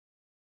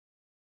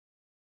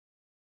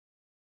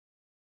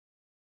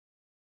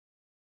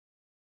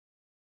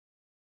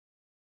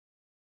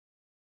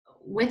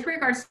with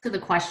regards to the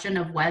question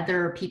of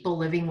whether people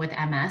living with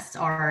MS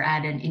are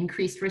at an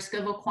increased risk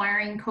of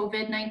acquiring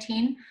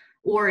COVID-19,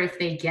 or if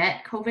they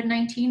get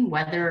COVID-19,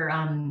 whether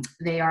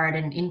they are at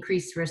an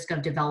increased risk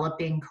of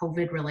developing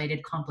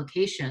COVID-related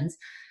complications,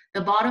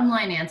 the bottom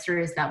line answer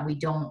is that we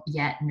don't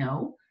yet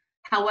know.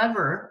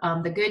 However,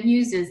 the good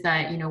news is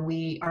that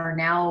we are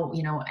now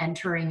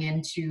entering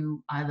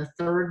into the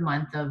third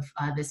month of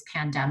this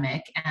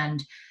pandemic,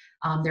 and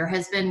there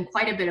has been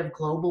quite a bit of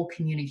global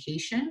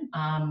communication,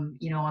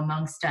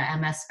 amongst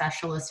MS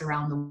specialists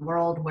around the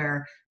world,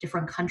 where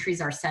different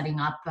countries are setting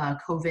up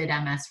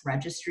COVID MS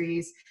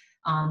registries.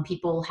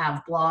 People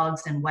have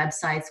blogs and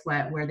websites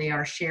where they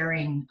are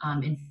sharing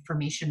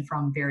information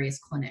from various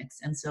clinics.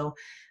 And so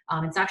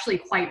it's actually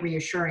quite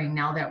reassuring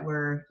now that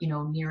we're,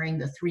 nearing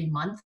the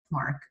 3-month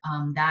mark,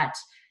 that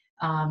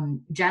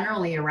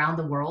generally around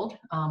the world,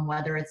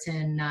 whether it's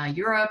in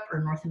Europe or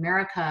North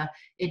America,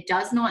 it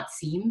does not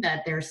seem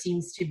that there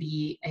seems to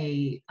be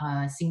a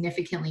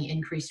significantly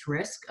increased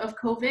risk of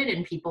COVID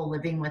in people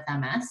living with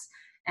MS.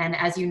 And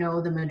as you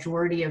know, the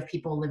majority of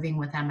people living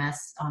with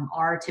MS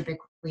are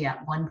typically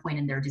at one point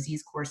in their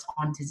disease course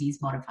on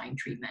disease-modifying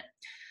treatment.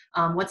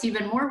 What's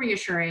even more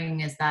reassuring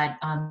is that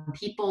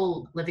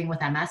people living with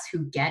MS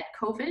who get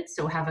COVID,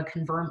 so have a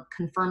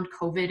confirmed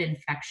COVID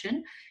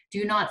infection,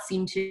 do not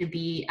seem to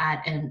be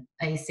at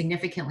a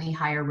significantly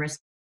higher risk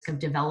of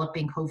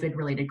developing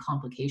COVID-related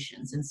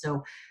complications. And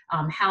so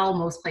how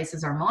most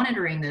places are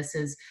monitoring this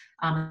is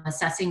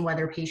assessing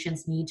whether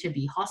patients need to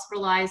be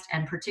hospitalized,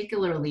 and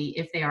particularly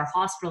if they are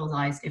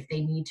hospitalized, if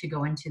they need to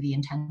go into the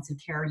intensive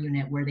care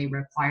unit where they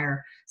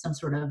require some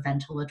sort of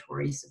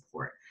ventilatory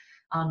support.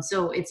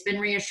 So it's been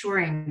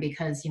reassuring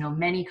because,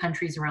 many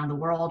countries around the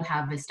world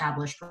have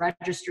established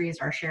registries,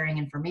 are sharing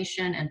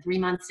information, and 3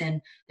 months in,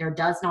 there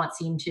does not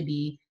seem to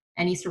be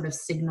any sort of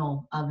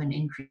signal of an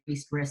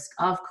increased risk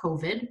of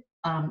COVID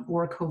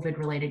or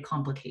COVID-related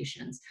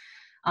complications.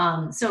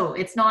 So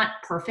it's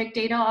not perfect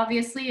data,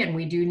 obviously, and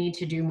we do need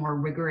to do more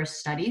rigorous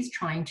studies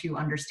trying to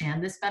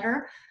understand this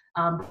better.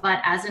 But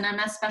as an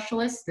MS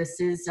specialist, this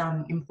is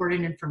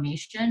important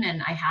information,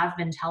 and I have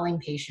been telling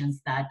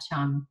patients that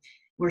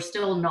we're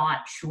still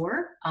not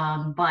sure,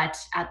 but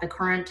at the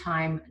current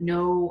time,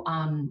 no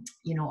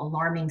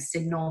alarming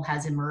signal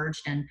has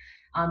emerged, and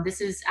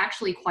this is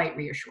actually quite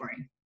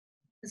reassuring.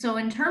 So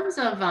in terms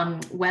of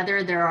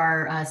whether there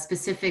are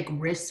specific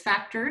risk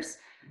factors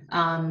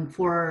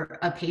for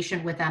a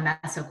patient with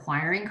MS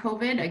acquiring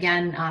COVID,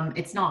 again,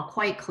 it's not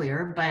quite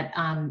clear, but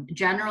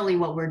generally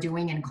what we're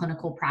doing in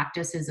clinical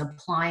practice is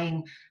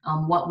applying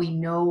what we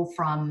know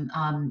from,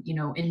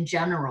 in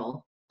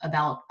general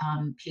about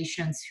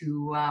patients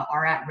who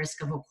are at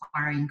risk of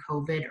acquiring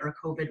COVID or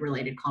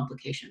COVID-related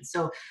complications.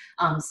 So,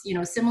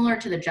 similar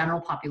to the general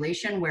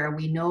population, where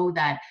we know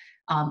that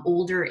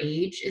older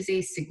age is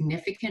a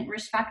significant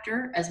risk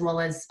factor, as well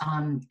as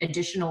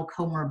additional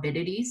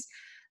comorbidities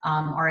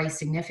are a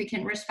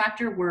significant risk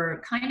factor.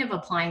 We're kind of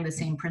applying the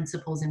same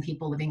principles in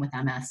people living with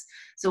MS.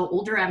 So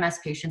older MS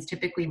patients,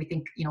 typically we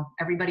think,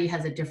 everybody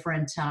has a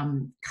different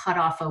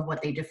cutoff of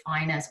what they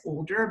define as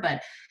older,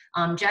 but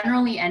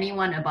generally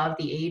anyone above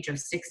the age of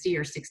 60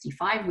 or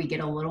 65, we get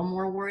a little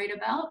more worried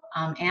about.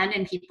 And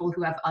in people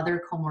who have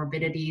other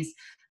comorbidities,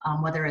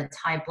 whether it's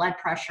high blood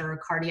pressure,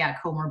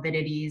 cardiac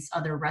comorbidities,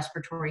 other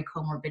respiratory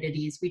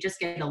comorbidities, we just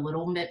get a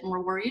little bit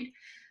more worried.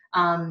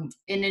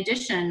 In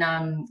addition,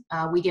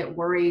 we get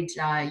worried,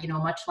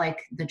 much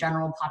like the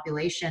general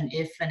population,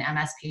 if an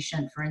MS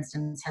patient, for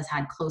instance, has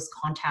had close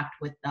contact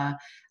with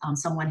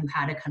someone who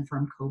had a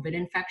confirmed COVID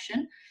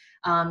infection.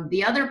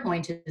 The other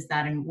point is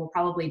that, and we'll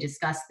probably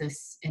discuss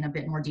this in a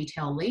bit more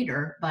detail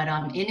later, but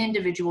in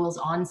individuals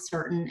on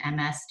certain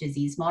MS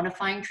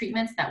disease-modifying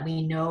treatments that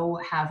we know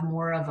have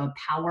more of a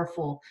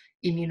powerful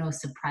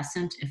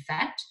immunosuppressant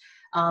effect,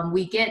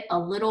 we get a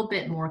little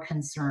bit more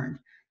concerned.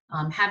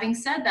 Having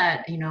said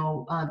that,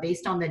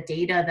 based on the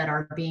data that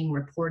are being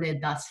reported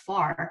thus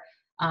far,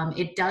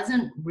 it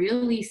doesn't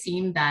really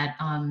seem that,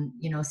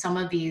 some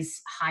of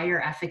these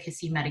higher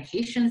efficacy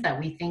medications that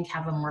we think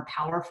have a more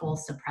powerful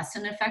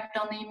suppressant effect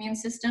on the immune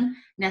system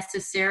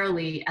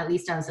necessarily, at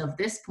least as of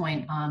this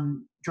point,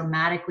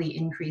 dramatically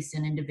increase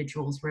an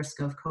individual's risk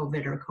of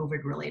COVID or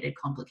COVID-related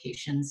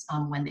complications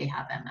when they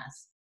have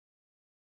MS.